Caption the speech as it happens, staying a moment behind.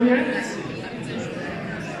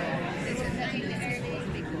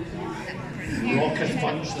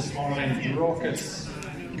lunch this morning. Raucous.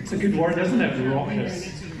 It's a good word, isn't it?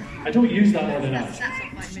 Raucous. I don't use that word enough.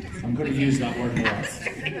 I'm going to use that word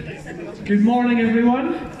more. Good morning,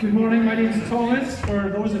 everyone. Good morning. My name's Thomas. For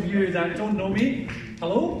those of you that don't know me,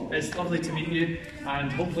 hello. It's lovely to meet you,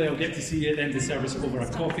 and hopefully I'll get to see you at the end of the service over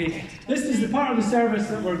a coffee. This is the part of the service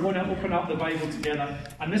that we're going to open up the Bible together,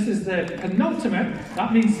 and this is the penultimate,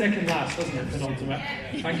 that means second last, doesn't it? Penultimate.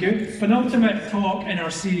 Thank you. Penultimate talk in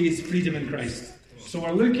our series, Freedom in Christ. So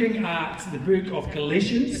we're looking at the book of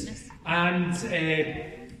Galatians, and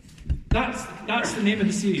that's the name of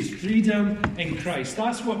the series, Freedom in Christ.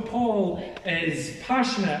 That's what Paul is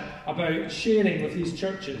passionate about sharing with these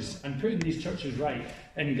churches and putting these churches right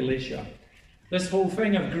in Galatia. This whole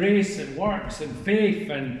thing of grace and works and faith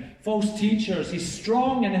and false teachers, he's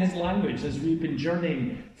strong in his language as we've been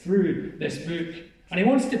journeying through this book. And he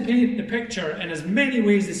wants to paint the picture in as many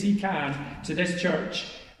ways as he can to this church.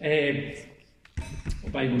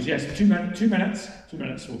 Bibles, yes, 2 minutes. 2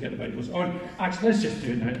 minutes, we'll get the Bibles on. Actually, let's just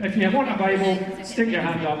do it now. If you want a Bible, stick your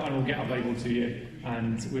hand up and we'll get a Bible to you.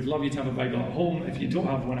 And we'd love you to have a Bible at home if you don't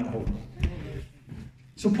have one at home.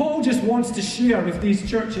 So Paul just wants to share with these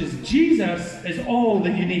churches, Jesus is all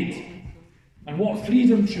that you need. And what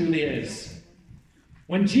freedom truly is.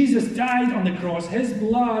 When Jesus died on the cross, his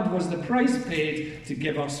blood was the price paid to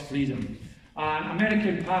give us freedom. An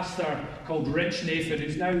American pastor called Rich Nathan,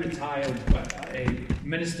 who's now retired but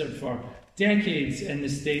ministered for decades in the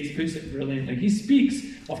States, puts it brilliantly. He speaks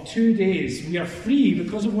of 2 days. We are free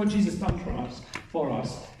because of what Jesus done for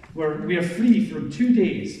us. We are free from 2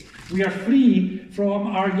 days. We are free from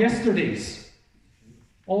our yesterdays.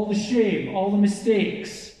 All the shame, all the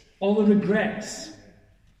mistakes, all the regrets.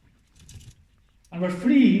 And we're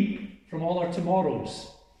free from all our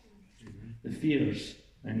tomorrows, the fears,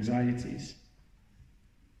 the anxieties.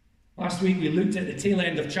 Last week we looked at the tail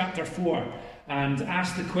end of chapter 4 and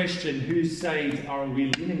asked the question, whose side are we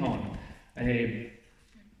leaning on? I'd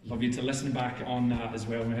love you to listen back on that as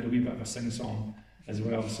well. We had a wee bit of a sing-song as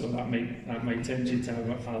well, so that might tempt you to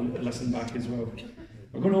have a listen back as well.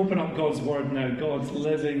 We're going to open up God's Word now, God's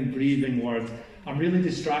living, breathing Word. I'm really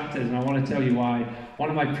distracted and I want to tell you why. One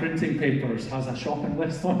of my printing papers has a shopping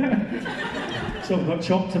list on it. So I've got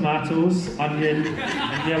chopped tomatoes, onion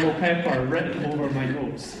and yellow pepper written over my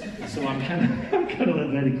notes. So I'm kind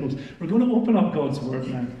of very close. We're going to open up God's Word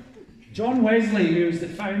now. John Wesley, who is the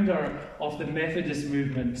founder of the Methodist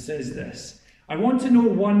movement, says this: I want to know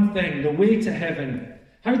one thing, the way to heaven,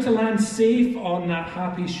 how to land safe on that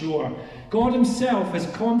happy shore. God himself has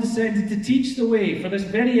condescended to teach the way. For this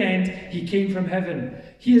very end, he came from heaven.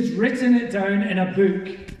 He has written it down in a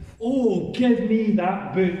book. Oh, give me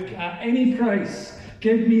that book at any price.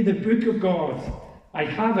 Give me the book of God. I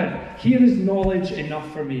have it. Here is knowledge enough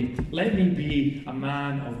for me. Let me be a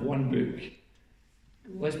man of one book.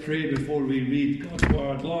 Let's pray before we read God's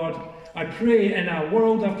word. Lord, I pray in a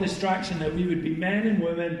world of distraction that we would be men and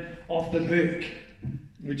women of the book.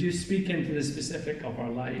 Would you speak into the specific of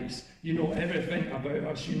our lives? You know everything about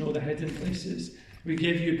us. You know the hidden places. We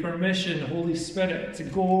give you permission, Holy Spirit, to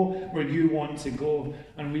go where you want to go.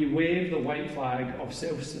 And we wave the white flag of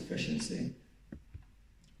self-sufficiency.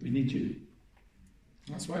 We need you.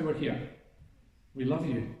 That's why we're here. We love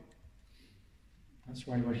you. That's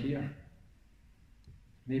why we're here.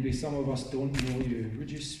 Maybe some of us don't know you.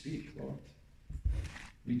 Would you speak, Lord?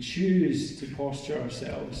 We choose to posture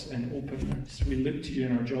ourselves in openness. We look to you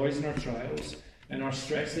in our joys and our trials, in our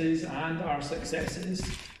stresses and our successes.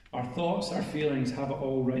 Our thoughts, our feelings, have it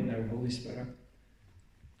all right now, Holy Spirit.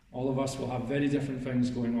 All of us will have very different things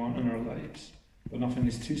going on in our lives, but nothing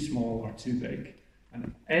is too small or too big.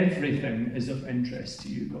 And everything is of interest to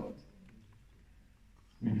you, God.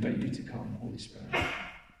 We invite you to come, Holy Spirit.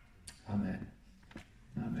 Amen.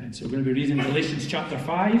 Amen. So we're going to be reading Galatians chapter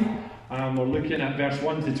 5. We're looking at verse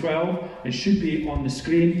 1 to 12. It should be on the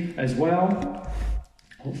screen as well.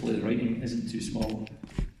 Hopefully the writing isn't too small.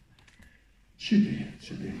 Should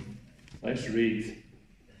be. Let's read.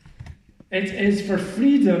 It is for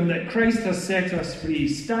freedom that Christ has set us free.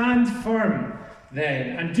 Stand firm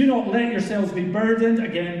then, and do not let yourselves be burdened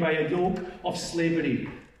again by a yoke of slavery.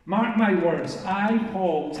 Mark my words, I,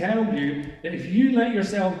 Paul, tell you that if you let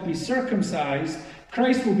yourself be circumcised,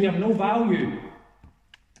 Christ will be of no value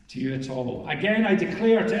to you at all. Again, I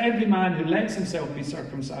declare to every man who lets himself be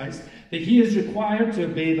circumcised that he is required to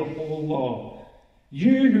obey the whole law.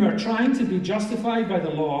 You who are trying to be justified by the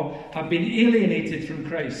law have been alienated from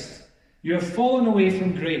Christ. You have fallen away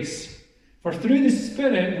from grace. For through the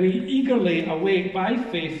Spirit we eagerly await by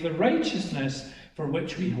faith the righteousness for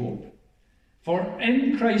which we hope. For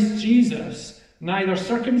in Christ Jesus neither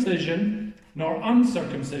circumcision nor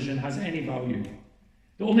uncircumcision has any value.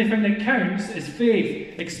 The only thing that counts is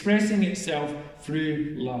faith expressing itself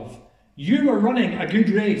through love. You are running a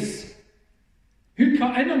good race. Who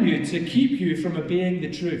cut in on you to keep you from obeying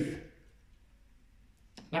the truth?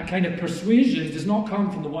 That kind of persuasion does not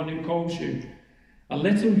come from the one who calls you. A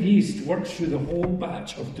little yeast works through the whole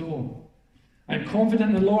batch of dough. I'm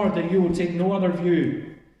confident in the Lord that you will take no other view.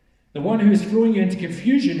 The one who is throwing you into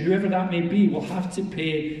confusion, whoever that may be, will have to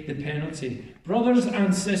pay the penalty. Brothers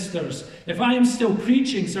and sisters, if I am still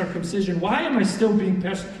preaching circumcision, why am I still being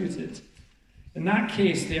persecuted? In that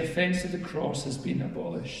case, the offence of the cross has been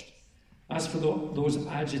abolished. As for those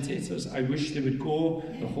agitators, I wish they would go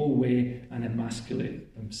the whole way and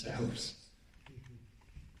emasculate themselves.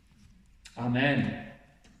 Amen.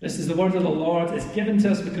 This is the word of the Lord. It's given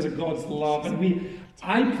to us because of God's love. And we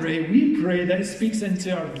pray that it speaks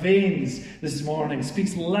into our veins this morning,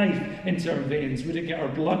 speaks life into our veins. Would it get our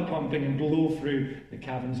blood pumping and blow through the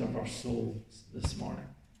caverns of our souls this morning?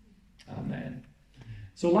 Amen.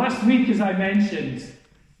 So last week, as I mentioned,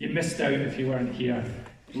 you missed out if you weren't here.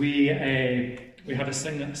 We had a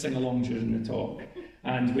sing-along during the talk.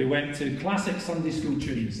 And we went to classic Sunday school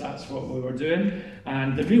tunes. That's what we were doing.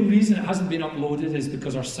 And the real reason it hasn't been uploaded is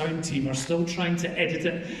because our sound team are still trying to edit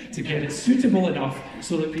it to get it suitable enough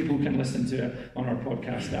so that people can listen to it on our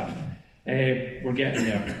podcast app. We're getting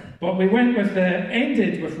there. But we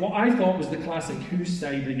ended with what I thought was the classic Whose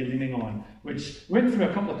Side Are You Leaning On? Which went through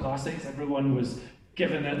a couple of classics. Everyone was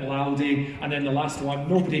giving it loudly. And then the last one,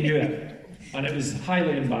 nobody knew it. And it was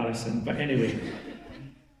highly embarrassing. But anyway,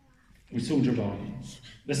 we soldiered on.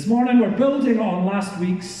 This morning we're building on last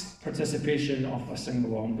week's participation of a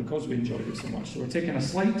sing-along because we enjoyed it so much. So we're taking a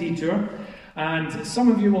slight detour, and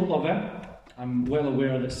some of you will love it. I'm well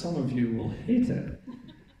aware that some of you will hate it,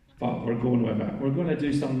 but we're going with it. We're going to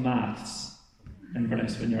do some maths in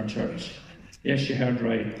Venice Vineyard Church. Yes, you heard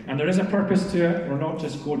right. And there is a purpose to it. We're not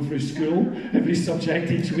just going through school, every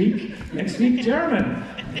subject each week. Next week, German.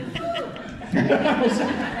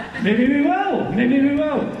 Maybe we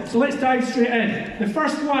will. So let's dive straight in. The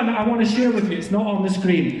first one I want to share with you, it's not on the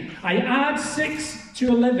screen. I add 6 to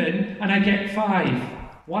 11 and I get 5.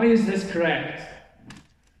 Why is this correct?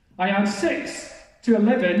 I add 6 to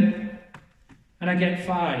 11 and I get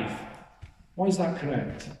 5. Why is that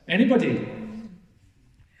correct? Anybody?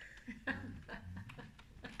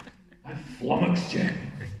 I flummoxed you.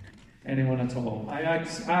 Anyone at all? I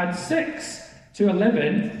add 6 to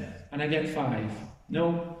 11 and I get 5.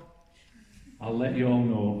 No? I'll let you all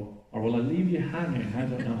know. Or will I leave you hanging? I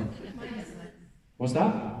don't know. What's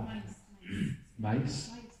that?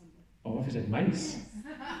 Mice. Oh, what have you said? Mice?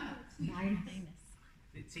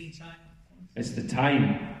 The tea time. It's the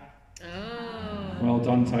time. Oh. Well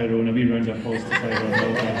done, Tyrone. A wee round of applause to Tyrone.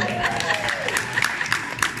 Well done.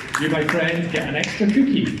 You, my friend, get an extra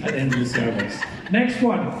cookie at the end of the service. Next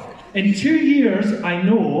one. In 2 years, I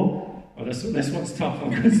know... Oh, this one's tough. I'm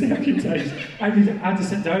going to say a few times. I had to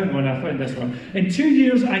sit down when I found this one. In 2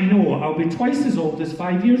 years, I know I'll be twice as old as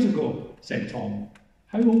 5 years ago, said Tom.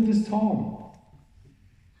 How old is Tom?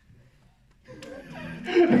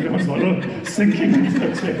 Everyone's sinking into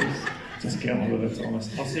their chairs. Just get on with it,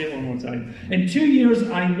 Thomas. I'll say it one more time. In 2 years,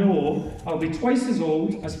 I know I'll be twice as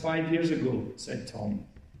old as 5 years ago, said Tom.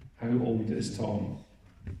 How old is Tom?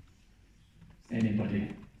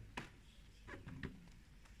 Anybody?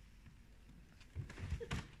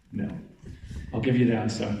 No. I'll give you the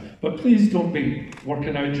answer. But please don't be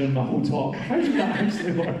working out during the whole talk. How did that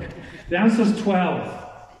actually work? The answer's 12.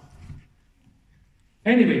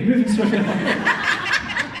 Anyway, moving swiftly on.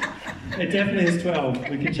 It definitely is 12.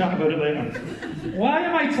 We can chat about it later. Why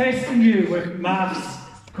am I testing you with maths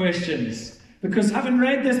questions? Because having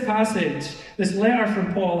read this passage, this letter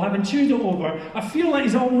from Paul, having chewed it over, I feel like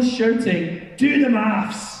he's almost shouting, do the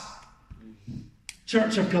maths.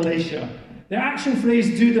 Church of Galatia. The actual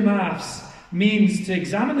phrase, do the maths, means to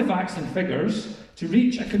examine the facts and figures to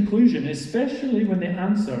reach a conclusion, especially when the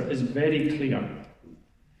answer is very clear.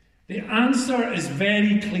 The answer is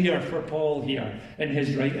very clear for Paul here in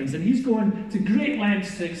his writings, and he's going to great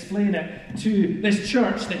lengths to explain it to this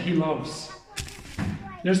church that he loves.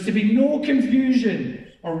 There's to be no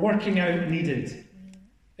confusion or working out needed.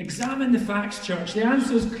 Examine the facts, church. The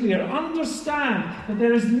answer is clear. Understand that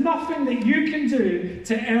there is nothing that you can do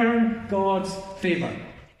to earn God's favour.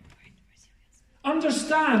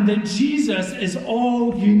 Understand that Jesus is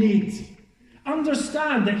all you need.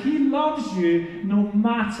 Understand that he loves you no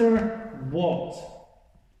matter what.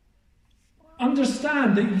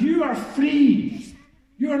 Understand that you are free.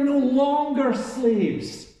 You are no longer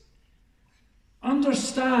slaves.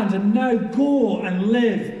 Understand and now go and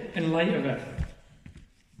live in light of it.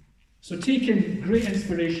 So taking great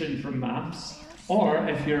inspiration from maths, Or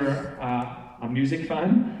if you're a music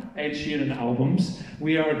fan, Ed Sheeran albums,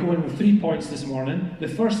 we are going with 3 points this morning. The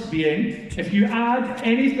first being, if you add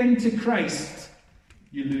anything to Christ,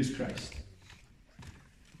 you lose Christ.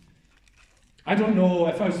 I don't know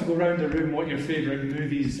if I was to go around the room what your favourite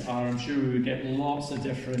movies are. I'm sure we would get lots of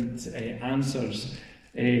different answers.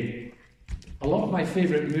 A lot of my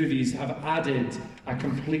favourite movies have added a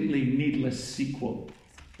completely needless sequel.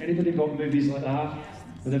 Anybody got movies like that?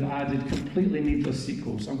 Where they've added completely needless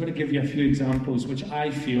sequels. I'm going to give you a few examples which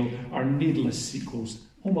I feel are needless sequels.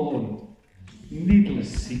 Home Alone, needless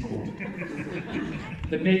sequel.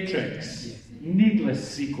 The Matrix, needless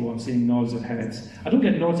sequel. I'm seeing nods of heads. I don't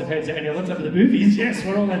get nods of heads at any other time of the movies. Yes,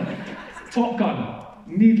 we're all in. Top Gun,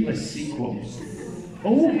 needless sequel.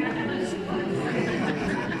 Oh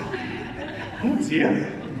dear.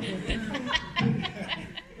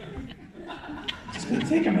 Just going to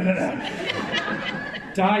take a minute there.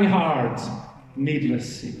 Die Hard,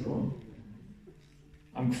 needless sequel.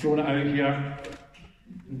 I'm throwing it out here.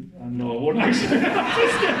 No, I won't actually.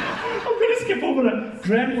 I'm going to skip over it.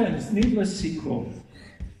 Gremlins, needless sequel.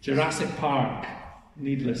 Jurassic Park,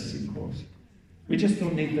 needless sequels. We just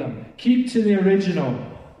don't need them. Keep to the original.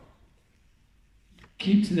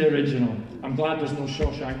 Keep to the original. I'm glad there's no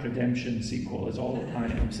Shawshank Redemption sequel, is all I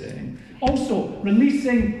am saying. Also,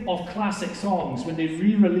 releasing of classic songs, when they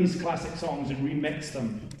re-release classic songs and remix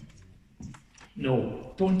them.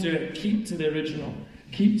 No, don't do it. Keep to the original.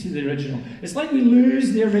 Keep to the original. It's like we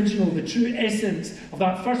lose the original, the true essence of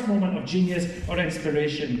that first moment of genius or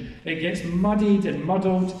inspiration. It gets muddied and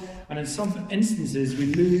muddled, and in some instances we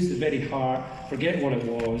lose the very heart, forget what it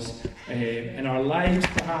was. In our lives,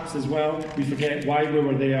 perhaps, as well, we forget why we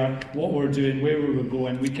were there, what we were doing, where we were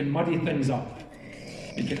going. We can muddy things up.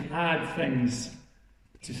 We can add things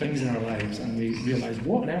to things in our lives, and we realise,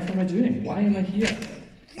 what on earth am I doing? Why am I here?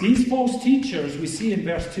 These false teachers we see in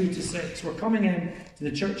verse 2 to 6 were coming in to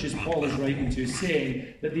the churches Paul is writing to,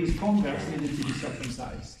 saying that these converts needed to be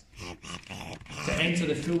circumcised to enter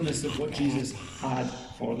the fullness of what Jesus had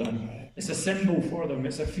for them. It's a symbol for them.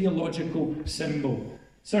 It's a theological symbol.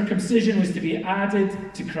 Circumcision was to be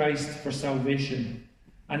added to Christ for salvation.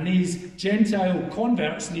 And these Gentile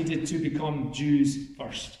converts needed to become Jews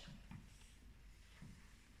first.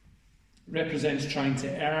 It represents trying to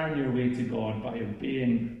earn your way to God by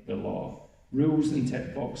obeying the law. Rules and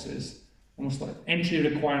tick boxes. Almost like entry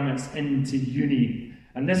requirements into uni.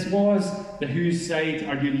 And this was the whose side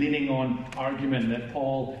are you leaning on argument that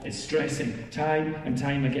Paul is stressing time and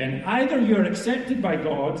time again. Either you're accepted by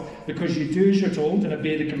God because you do as you're told and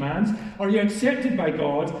obey the commands, or you're accepted by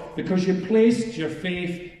God because you placed your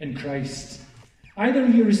faith in Christ. Either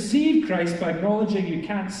you receive Christ by acknowledging you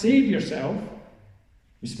can't save yourself,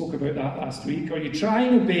 we spoke about that last week, or you try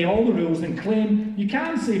and obey all the rules and claim you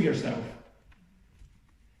can save yourself.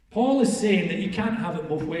 Paul is saying that you can't have it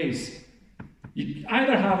both ways. You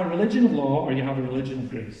either have a religion of law or you have a religion of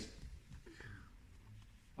grace.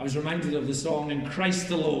 I was reminded of the song, "In Christ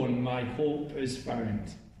alone my hope is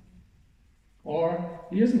found." Or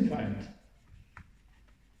he isn't found.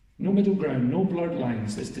 No middle ground, no blurred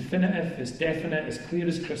lines. It's definitive, it's definite, it's clear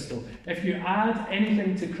as crystal. If you add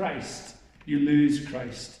anything to Christ, you lose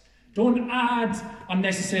Christ. Don't add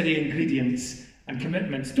unnecessary ingredients and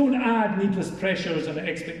commitments. Don't add needless pressures and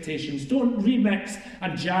expectations. Don't remix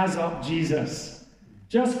and jazz up Jesus.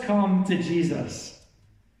 Just come to Jesus.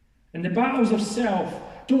 In the battles of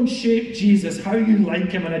self, don't shape Jesus how you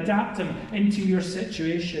like him and adapt him into your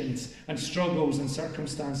situations and struggles and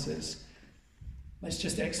circumstances. Let's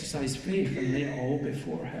just exercise faith and lay it all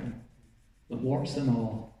before him. The warts and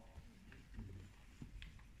all.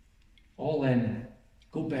 All in.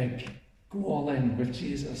 Go big. Go all in with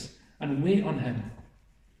Jesus. And wait on him.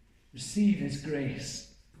 Receive his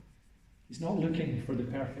grace. He's not looking for the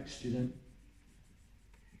perfect student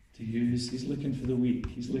to use. He's looking for the weak.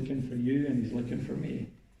 He's looking for you and he's looking for me.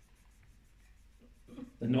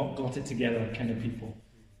 The not got it together kind of people.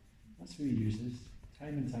 That's who he uses,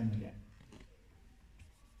 time and time again.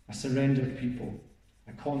 A surrendered people.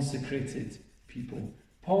 A consecrated people.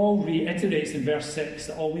 Paul reiterates in verse 6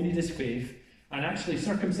 that all we need is faith. And actually,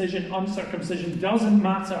 circumcision, uncircumcision doesn't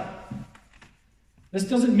matter. This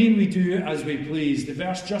doesn't mean we do as we please. The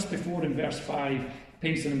verse just before in verse 5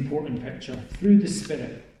 paints an important picture. Through the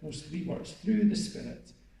Spirit. Those three words. Through the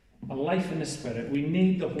Spirit. A life in the Spirit. We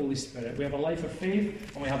need the Holy Spirit. We have a life of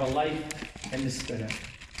faith and we have a life in the Spirit.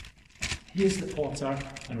 He is the potter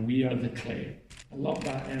and we are the clay. I love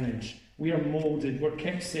that image. We are moulded. We're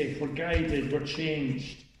kept safe. We're guided. We're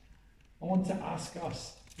changed. I want to ask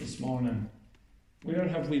us this morning, where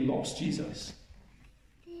have we lost Jesus?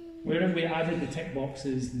 Where have we added the tick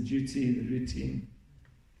boxes, the duty, the routine?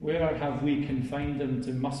 Where have we confined them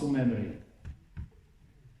to muscle memory?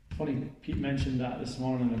 Funny, Pete mentioned that this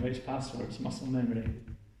morning about his passwords, muscle memory.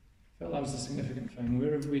 I felt that was a significant thing.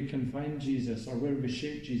 Where have we confined Jesus, or where have we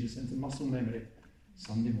shaped Jesus into muscle memory?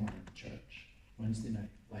 Sunday morning, church. Wednesday night,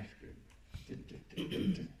 life group.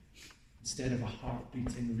 Instead of a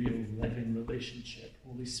heart-beating, real, living relationship,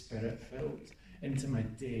 Holy Spirit filled into my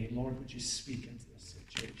day. Lord, would you speak into this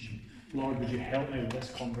situation? Lord, would you help me with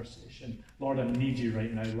this conversation? Lord, I need you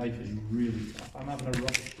right now. Life is really tough. I'm having a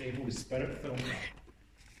rough day. Holy Spirit, fill me up.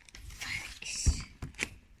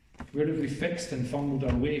 Where have we fixed and fumbled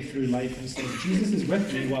our way through life and said, Jesus is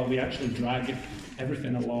with me, while we actually drag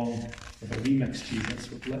everything along with a remixed Jesus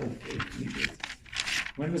with little faith needed?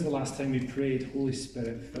 When was the last time we prayed, Holy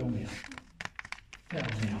Spirit, fill me up? Fill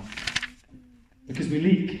me up. Because we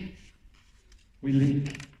leak. We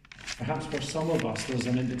leak. Perhaps for some of us, there's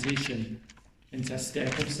an invitation into a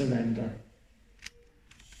step of surrender.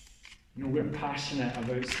 You know, we're passionate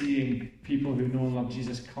about seeing people who know and love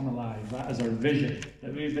Jesus come alive. That is our vision,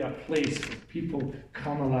 that we be a place where people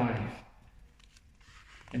come alive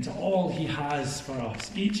into all he has for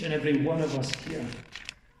us, each and every one of us here.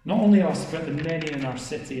 Not only us, but the many in our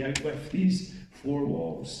city out with these four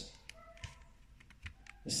walls.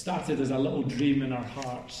 It started as a little dream in our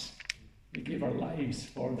hearts. We gave our lives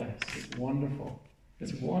for this. It's wonderful.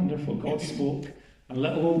 It's wonderful. God spoke, and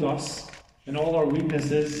little old us, in all our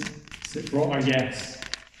weaknesses, brought our yes.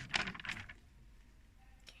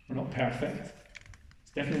 We're not perfect.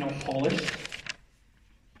 It's definitely not polished.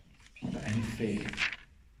 But in faith,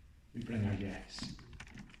 we bring our yes.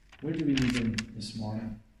 Where do we need him this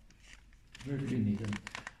morning? Where do we need him?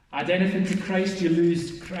 Add anything to Christ, you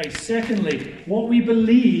lose Christ. Secondly, what we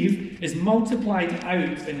believe is multiplied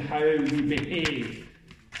out in how we behave.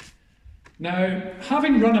 Now,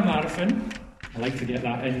 having run a marathon, I like to get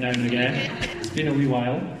that in now and again. It's been a wee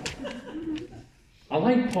while. I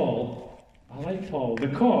like Paul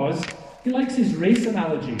because he likes his race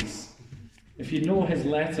analogies. If you know his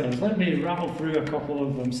letters, let me rattle through a couple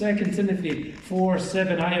of them. 2 Timothy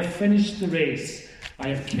 4:7, I have finished the race. I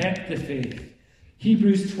have kept the faith.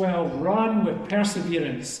 Hebrews 12, run with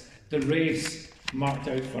perseverance the race marked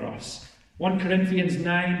out for us. 1 Corinthians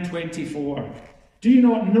 9:24, do you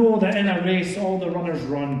not know that in a race all the runners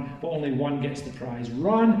run, but only one gets the prize?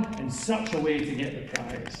 Run in such a way to get the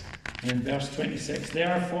prize. And in verse 26,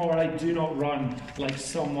 therefore I do not run like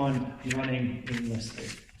someone running aimlessly.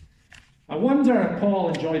 I wonder if Paul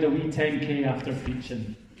enjoyed a wee 10k after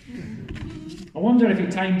preaching. I wonder if he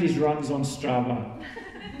timed his runs on Strava.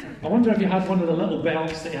 I wonder if he had one of the little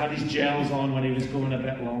belts that he had his gels on when he was going a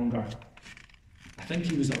bit longer. I think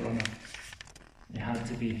he was a runner. He had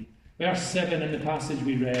to be. Verse 7 in the passage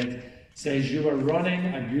we read says, you are running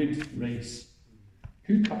a good race.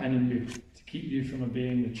 Who cut in on you to keep you from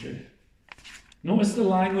obeying the truth? Notice the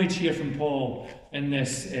language here from Paul in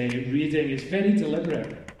this reading. It's very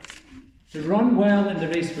deliberate. To run well in the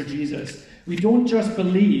race for Jesus, we don't just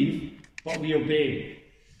believe, but we obey.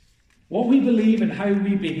 What we believe and how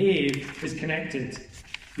we behave is connected.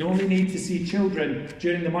 You only need to see children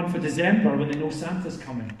during the month of December when they know Santa's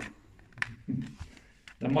coming.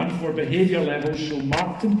 The month where behaviour levels show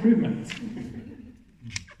marked improvement.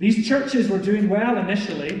 These churches were doing well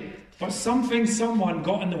initially, but someone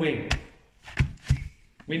got in the way.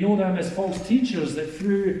 We know them as false teachers that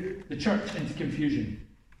threw the church into confusion.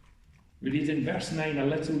 We read in verse 9, a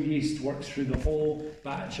little yeast works through the whole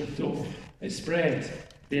batch of dough. It spread.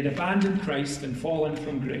 They had abandoned Christ and fallen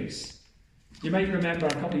from grace. You might remember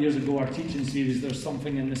a couple of years ago our teaching series, There's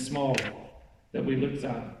Something in the Small, that we looked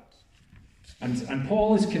at. And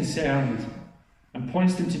Paul is concerned and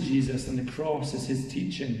points them to Jesus and the cross as his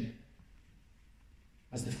teaching,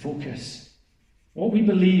 as the focus. What we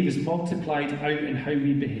believe is multiplied out in how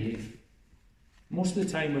we behave. Most of the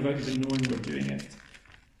time without even knowing we're doing it.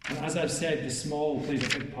 And as I've said, the small plays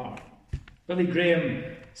a big part. Billy Graham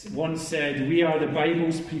once said, we are the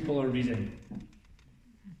Bibles people are reading.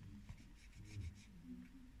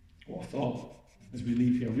 What a thought as we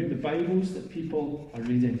leave here. We're the Bibles that people are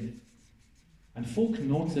reading. And folk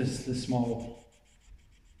notice the small.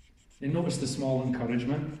 They notice the small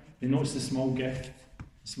encouragement. They notice the small gift,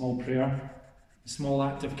 the small prayer, the small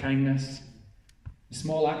act of kindness, the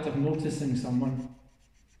small act of noticing someone,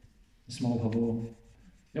 the small hello.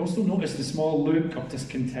 They also notice the small look of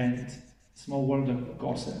discontent, the small word of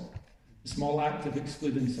gossip, the small act of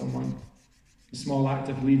excluding someone, the small act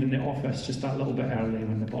of leaving the office just that little bit early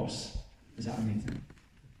when the boss is at a meeting.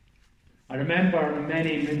 I remember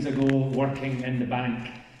many moons ago working in the bank,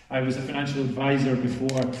 I was a financial advisor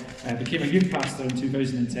before I became a youth pastor in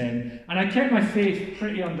 2010, and I kept my faith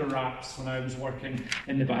pretty under wraps when I was working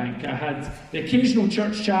in the bank. I had the occasional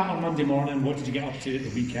church chat on Monday morning, what did you get up to at the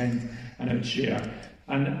weekend, and I would share.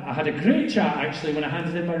 And I had a great chat actually when I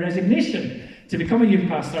handed in my resignation to become a youth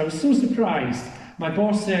pastor. I was so surprised. My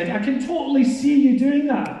boss said, I can totally see you doing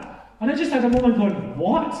that. And I just had a moment going,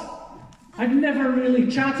 what? I'd never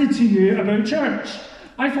really chatted to you about church.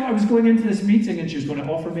 I thought I was going into this meeting and she was going to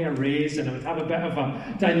offer me a raise and I would have a bit of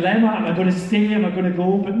a dilemma. Am I going to stay? Am I going to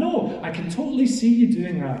go? But no, I can totally see you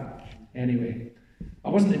doing that. Anyway, I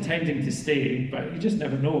wasn't intending to stay, but you just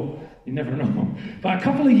never know. You never know. But a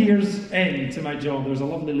couple of years into my job, there was a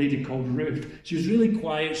lovely lady called Ruth. She was really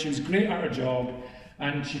quiet. She was great at her job.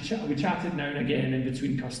 And we chatted now and again in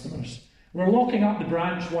between customers. We were locking up the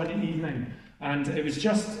branch one evening. And it was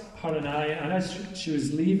just her and I. And as she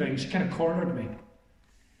was leaving, she kind of cornered me.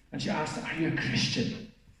 And she asked, are you a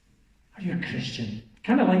Christian? Are you a Christian?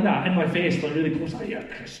 Kind of like that, in my face, like really close, are you a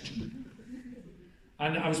Christian?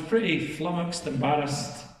 And I was pretty flummoxed,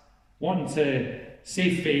 embarrassed, wanting to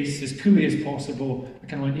save face as coolly as possible. I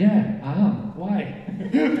kind of went, yeah, I am. Why?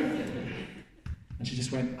 And she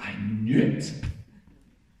just went, I knew it.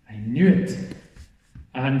 I knew it.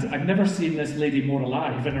 And I've never seen this lady more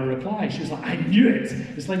alive in her reply. She was like, I knew it.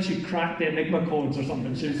 It's like she cracked the Enigma codes or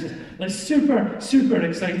something. She was just like super, super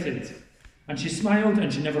excited. And she smiled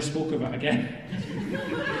and she never spoke of it again.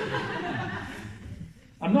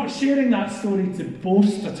 I'm not sharing that story to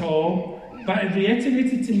boast at all, but it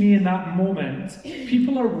reiterated to me in that moment,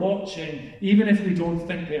 people are watching even if we don't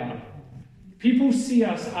think they are. People see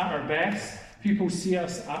us at our best. People see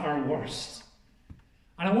us at our worst.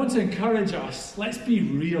 And I want to encourage us, let's be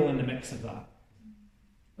real in the mix of that.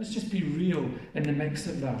 Let's just be real in the mix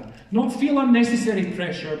of that. Not feel unnecessary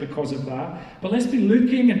pressure because of that, but let's be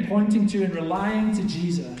looking and pointing to and relying to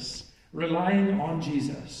Jesus, relying on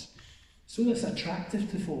Jesus, so that it's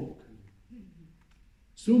attractive to folk.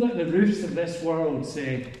 So that the roofs of this world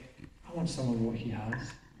say, I want some of what he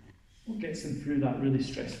has. What gets him through that really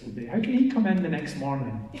stressful day? How can he come in the next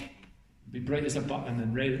morning, be bright as a button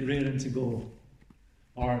and raring to go?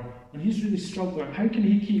 Or when he's really struggling, how can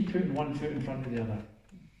he keep putting one foot in front of the other?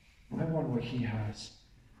 I want what he has.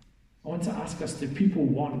 I want to ask us, do people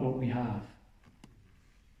want what we have?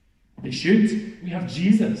 They should. We have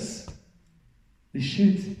Jesus. They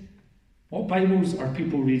should. What Bibles are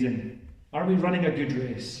people reading? Are we running a good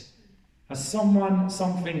race? Has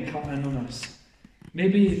something cut in on us?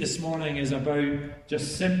 Maybe this morning is about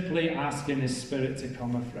just simply asking his Spirit to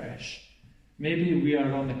come afresh. Maybe we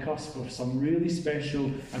are on the cusp of some really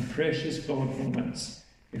special and precious God moments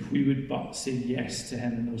if we would but say yes to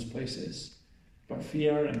him in those places. But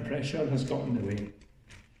fear and pressure has got in the way.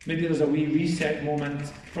 Maybe there's a wee reset moment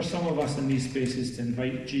for some of us in these spaces to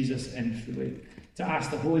invite Jesus in fully, to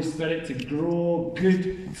ask the Holy Spirit to grow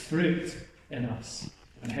good fruit in us.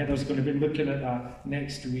 And Heather's going to be looking at that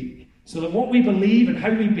next week. So that what we believe and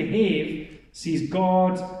how we behave sees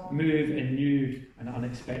God move in new and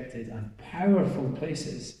unexpected and powerful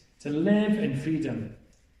places, to live in freedom,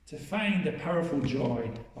 to find the powerful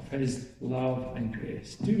joy of his love and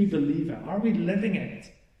grace. Do we believe it? Are we living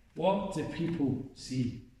it? What do people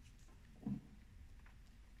see?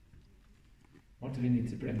 What do we need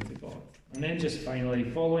to bring to God? And then just finally,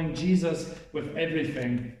 following Jesus with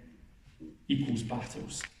everything equals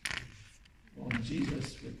battles. Following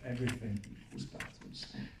Jesus with everything equals battles.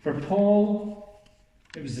 For Paul,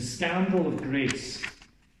 it was the scandal of grace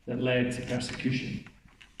that led to persecution.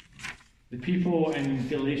 The people in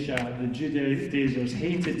Galatia, the Judaizers,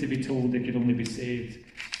 hated to be told they could only be saved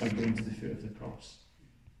by going to the foot of the cross.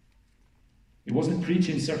 He wasn't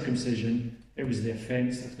preaching circumcision, it was the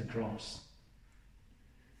offence of the cross.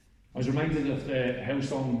 I was reminded of the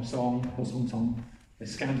Hillsong song, The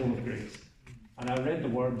Scandal of Grace. And I read the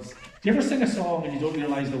words. Do you ever sing a song and you don't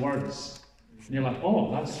realise the words? And you're like,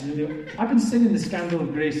 oh, that's really... I've been singing The Scandal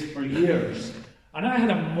of Grace for years. And I had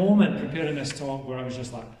a moment preparing this talk where I was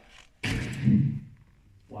just like,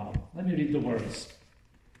 wow, let me read the words.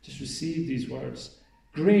 Just receive these words.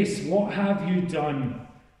 Grace, what have you done?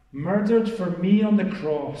 Murdered for me on the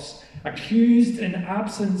cross, accused in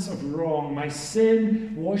absence of wrong, my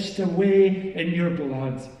sin washed away in your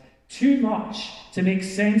blood. Too much to make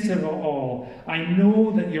sense of it all. I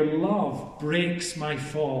know that your love breaks my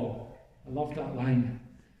fall. I love that line.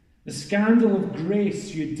 The scandal of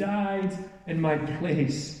grace, you died in my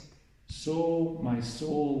place, so my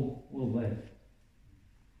soul will live.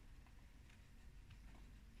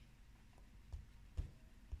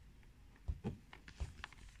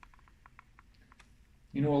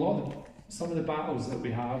 You know, some of the battles that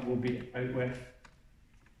we have will be out with.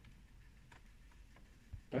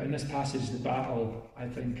 But in this passage, the battle, I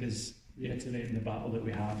think, is reiterating the battle that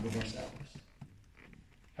we have with ourselves.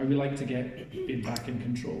 How we like to get back in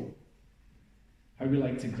control. How we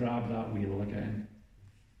like to grab that wheel again.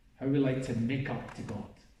 How we like to make up to God.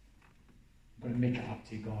 I'm going to make it up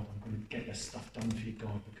to you, God. I'm going to get this stuff done for you,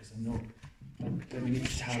 God, because I know that we need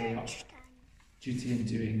to tally up duty and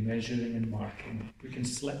doing, measuring and marking. We can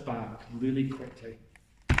slip back really quickly.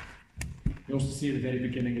 You also see at the very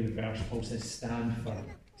beginning of the verse, Paul says, stand firm.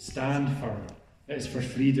 Stand firm. It is for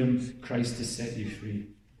freedom Christ has set you free.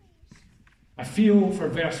 I feel for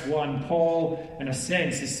verse 1, Paul, in a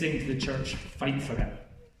sense, is saying to the church, fight for it.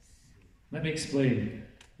 Let me explain.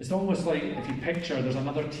 It's almost like, if you picture, there's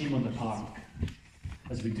another team on the park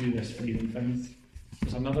as we do this freedom thing.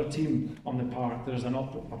 There's another team on the park. There's an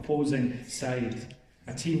opposing side.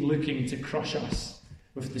 A team looking to crush us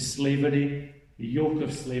with the slavery, the yoke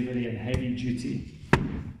of slavery and heavy duty.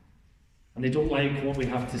 And they don't like what we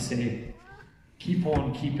have to say. Keep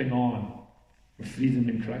on keeping on with freedom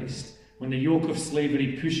in Christ. When the yoke of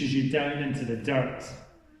slavery pushes you down into the dirt,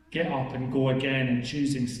 get up and go again in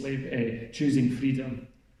choosing freedom.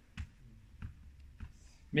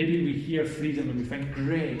 Maybe we hear freedom and we think,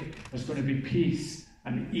 great, there's going to be peace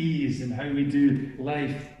and ease in how we do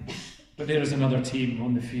life. But there is another team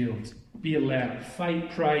on the field. Be alert. Fight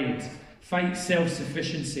pride. Fight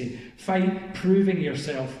self-sufficiency. Fight proving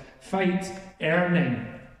yourself. Fight earning.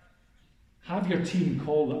 Have your team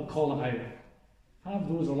call it out. Have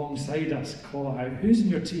those alongside us call it out. Who's in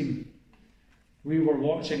your team? We were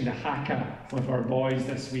watching the Haka with our boys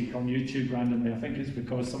this week on YouTube randomly. I think it's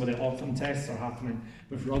because some of the autumn tests are happening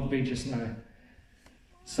with rugby just now.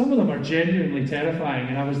 Some of them are genuinely terrifying,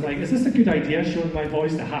 and I was like, is this a good idea, showing my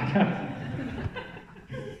boys the Haka?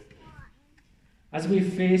 As we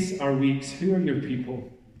face our weeks, who are your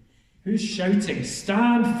people? Who's shouting,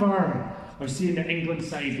 stand firm? I've seen the England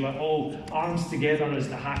side, like all arms together as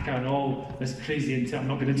the Haka and all this crazy, I'm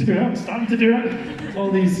not going to do it, I'm starting to do it. All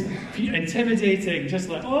these intimidating, just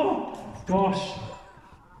like, oh, gosh.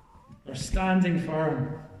 They're standing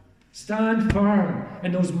firm. Stand firm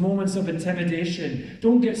in those moments of intimidation.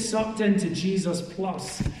 Don't get sucked into Jesus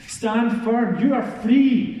plus. Stand firm. You are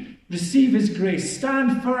free. Receive His grace.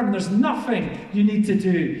 Stand firm. There's nothing you need to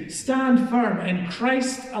do. Stand firm. In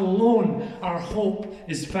Christ alone, our hope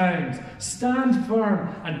is found. Stand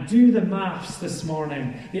firm and do the maths this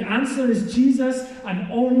morning. The answer is Jesus and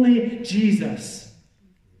only Jesus.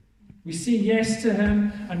 We say yes to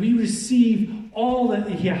Him and we receive all that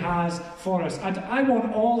He has for us. And I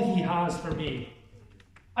want all He has for me.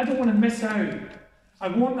 I don't want to miss out. I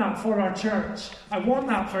want that for our church. I want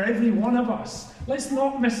that for every one of us. Let's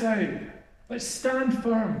not miss out. Let's stand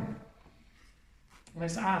firm.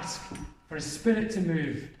 Let's ask for His Spirit to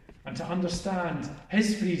move and to understand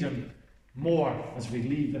His freedom more as we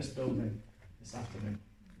leave this building this afternoon.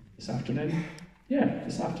 This afternoon? Yeah,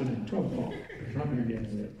 this afternoon, 12 o'clock. We're not going to be able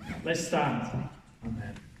to do it. Let's stand.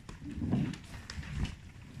 Amen.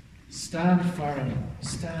 Stand firm.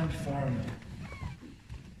 Stand firm.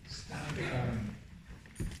 Stand firm.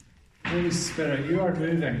 Holy Spirit, you are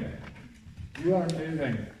moving. You are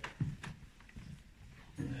moving.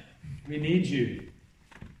 We need you.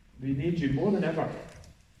 We need you more than ever.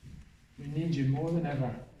 We need you more than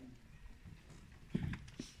ever.